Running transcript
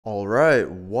All right,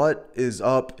 what is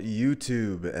up,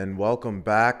 YouTube? And welcome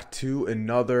back to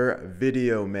another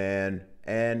video, man.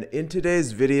 And in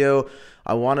today's video,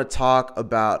 I want to talk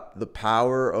about the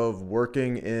power of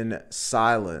working in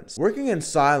silence. Working in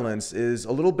silence is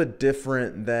a little bit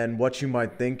different than what you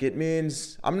might think it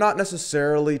means. I'm not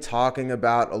necessarily talking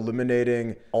about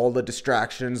eliminating all the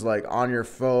distractions like on your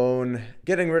phone,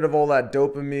 getting rid of all that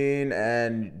dopamine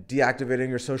and deactivating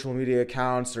your social media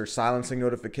accounts or silencing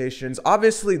notifications.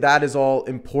 Obviously, that is all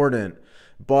important.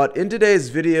 But in today's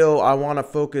video, I want to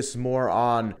focus more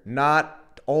on not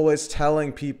always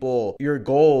telling people your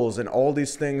goals and all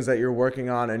these things that you're working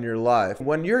on in your life.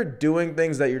 When you're doing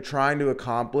things that you're trying to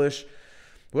accomplish,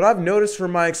 what I've noticed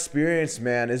from my experience,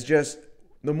 man, is just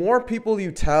the more people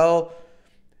you tell,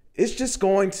 it's just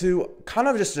going to kind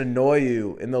of just annoy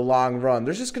you in the long run.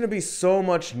 There's just going to be so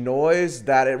much noise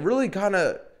that it really kind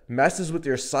of messes with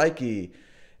your psyche.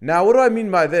 Now, what do I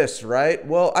mean by this, right?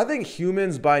 Well, I think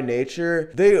humans by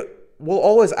nature, they will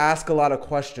always ask a lot of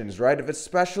questions, right? If it's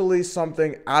especially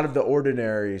something out of the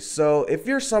ordinary. So if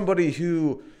you're somebody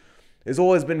who has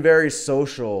always been very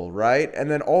social, right? And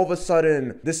then all of a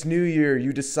sudden this new year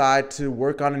you decide to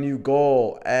work on a new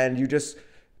goal and you just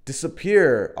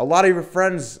disappear. A lot of your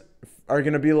friends are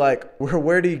going to be like,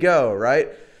 where do you go, right?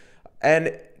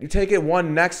 And you take it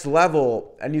one next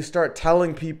level and you start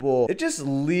telling people, it just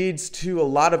leads to a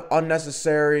lot of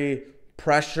unnecessary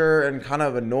pressure and kind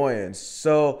of annoyance.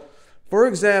 So for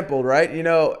example, right,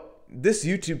 this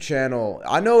YouTube channel,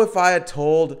 I know if I had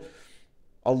told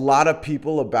a lot of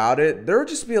people about it, there would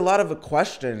just be a lot of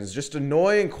questions, just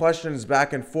annoying questions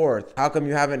back and forth. How come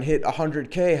you haven't hit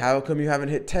 100K? How come you haven't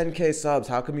hit 10K subs?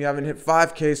 How come you haven't hit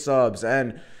 5K subs?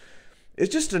 And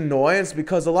it's just annoyance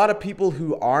because a lot of people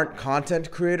who aren't content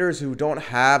creators, who don't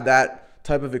have that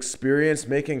type of experience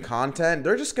making content,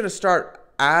 they're just going to start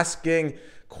asking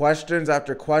questions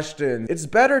after question. It's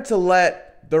better to let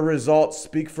the results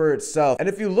speak for itself. And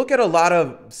if you look at a lot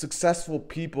of successful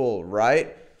people,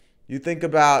 right? You think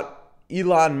about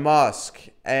Elon Musk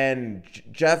and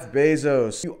Jeff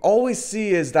Bezos. You always see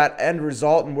is that end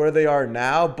result and where they are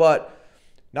now, but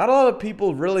not a lot of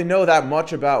people really know that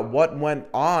much about what went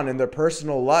on in their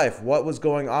personal life, what was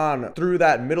going on through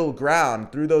that middle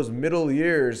ground, through those middle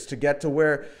years to get to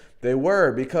where they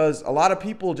were, because a lot of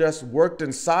people just worked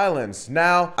in silence.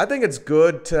 Now, I think it's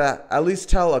good to at least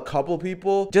tell a couple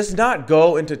people, just not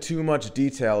go into too much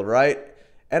detail, right?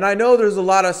 And I know there's a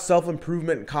lot of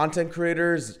self-improvement content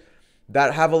creators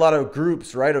that have a lot of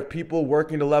groups, right, of people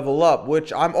working to level up,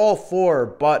 which I'm all for.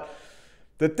 But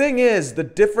the thing is, the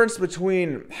difference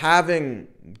between having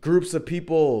groups of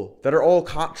people that are all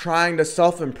trying to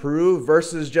self-improve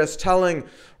versus just telling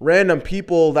random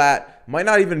people that might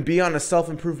not even be on a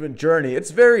self-improvement journey,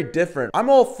 it's very different. I'm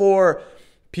all for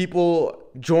people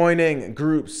joining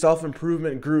groups,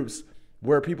 self-improvement groups,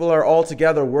 where people are all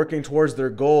together working towards their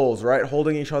goals, right?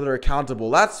 Holding each other accountable.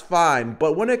 That's fine.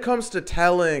 But when it comes to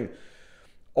telling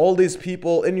all these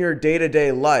people in your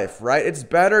day-to-day life, right? It's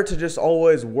better to just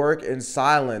always work in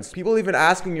silence. People even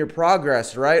asking your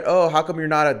progress, right? Oh, how come you're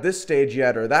not at this stage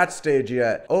yet or that stage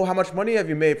yet? Oh, how much money have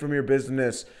you made from your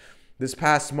business this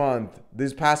past month,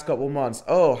 these past couple months?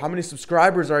 Oh, how many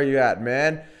subscribers are you at,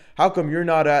 man? How come you're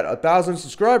not at 1,000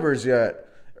 subscribers yet?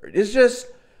 It's just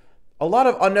a lot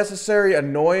of unnecessary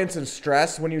annoyance and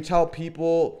stress when you tell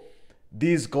people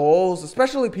these goals,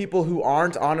 especially people who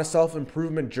aren't on a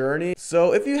self-improvement journey.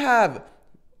 So if you have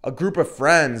a group of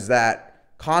friends that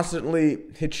constantly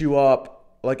hit you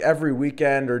up like every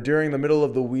weekend or during the middle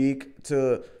of the week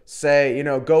to say,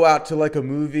 go out to like a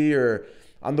movie or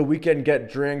on the weekend get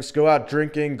drinks, go out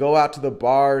drinking, go out to the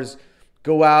bars,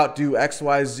 go out, do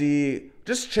XYZ,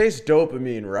 just chase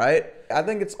dopamine, right? I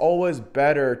think it's always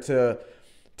better to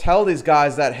tell these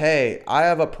guys that, hey, I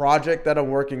have a project that I'm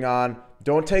working on.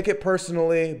 Don't take it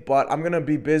personally, but I'm going to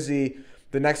be busy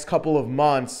the next couple of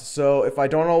months. So if I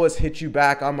don't always hit you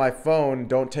back on my phone,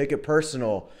 don't take it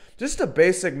personal. Just a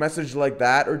basic message like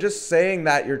that, or just saying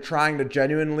that you're trying to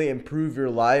genuinely improve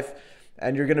your life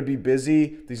and you're going to be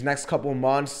busy these next couple of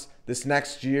months, this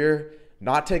next year.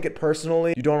 Not take it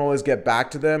personally. You don't always get back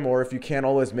to them, or if you can't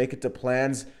always make it to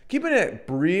plans, keeping it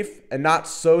brief and not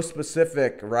so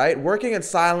specific, right? Working in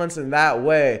silence in that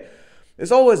way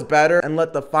is always better, and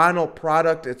let the final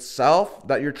product itself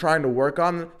that you're trying to work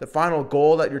on, the final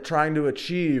goal that you're trying to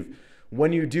achieve,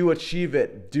 when you do achieve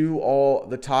it, do all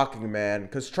the talking, man.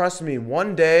 Because trust me,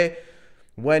 one day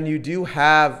when you do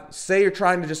have, say you're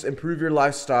trying to just improve your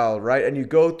lifestyle, right? And you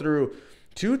go through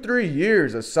 2-3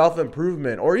 years of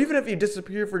self-improvement, or even if you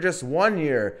disappear for just 1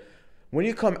 year, when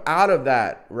you come out of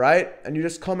that, right? And you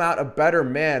just come out a better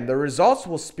man, the results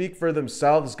will speak for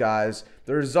themselves, guys.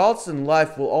 The results in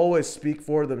life will always speak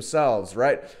for themselves,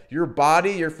 right? Your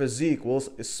body, your physique will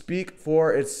speak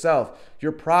for itself.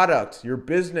 Your product, your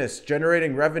business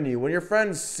generating revenue. When your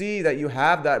friends see that you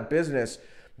have that business,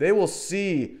 they will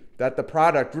see that the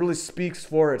product really speaks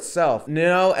for itself.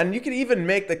 And you can even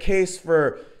make the case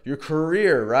for your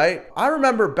career, right? I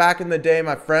remember back in the day,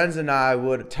 my friends and I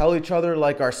would tell each other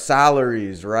like our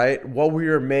salaries, right? What we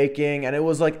were making. And it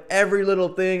was like every little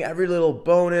thing, every little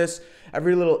bonus,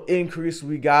 every little increase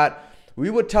we got,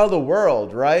 we would tell the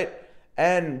world, right?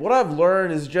 And what I've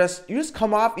learned is you just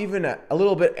come off even a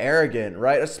little bit arrogant,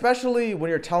 right? Especially when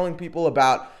you're telling people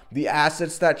about the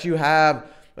assets that you have,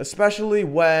 especially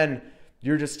when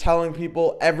you're just telling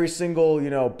people every single,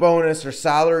 bonus or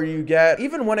salary you get.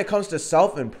 Even when it comes to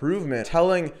self-improvement,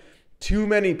 telling too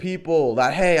many people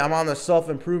that, hey, I'm on the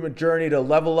self-improvement journey to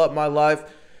level up my life,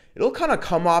 it'll kind of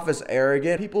come off as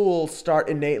arrogant. People will start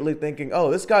innately thinking,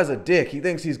 oh, this guy's a dick. He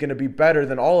thinks he's going to be better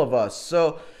than all of us.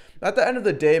 So at the end of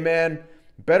the day, man,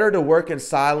 better to work in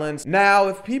silence. Now,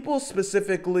 if people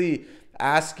specifically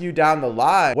ask you down the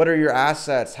line, what are your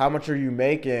assets? How much are you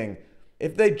making?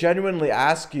 If they genuinely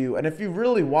ask you, and if you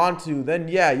really want to, then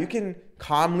yeah, you can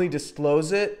calmly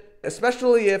disclose it,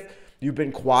 especially if you've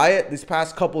been quiet these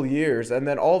past couple years and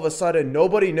then all of a sudden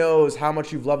nobody knows how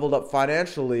much you've leveled up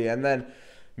financially. And then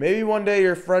maybe one day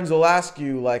your friends will ask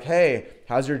you like, hey,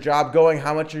 how's your job going?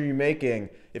 How much are you making?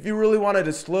 If you really want to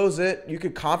disclose it, you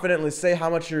could confidently say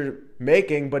how much you're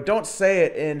making, but don't say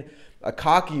it in a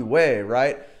cocky way,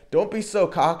 right? Don't be so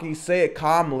cocky. Say it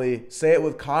calmly. Say it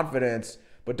with confidence.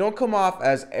 But don't come off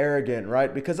as arrogant,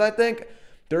 right? Because I think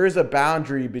there is a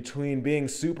boundary between being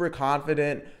super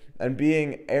confident and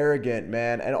being arrogant,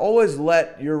 man. And always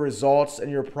let your results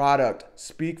and your product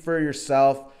speak for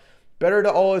yourself. Better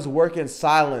to always work in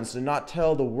silence and not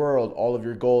tell the world all of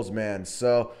your goals, man.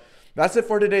 So that's it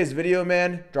for today's video,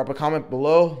 man. Drop a comment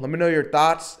below. Let me know your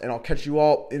thoughts, and I'll catch you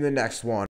all in the next one.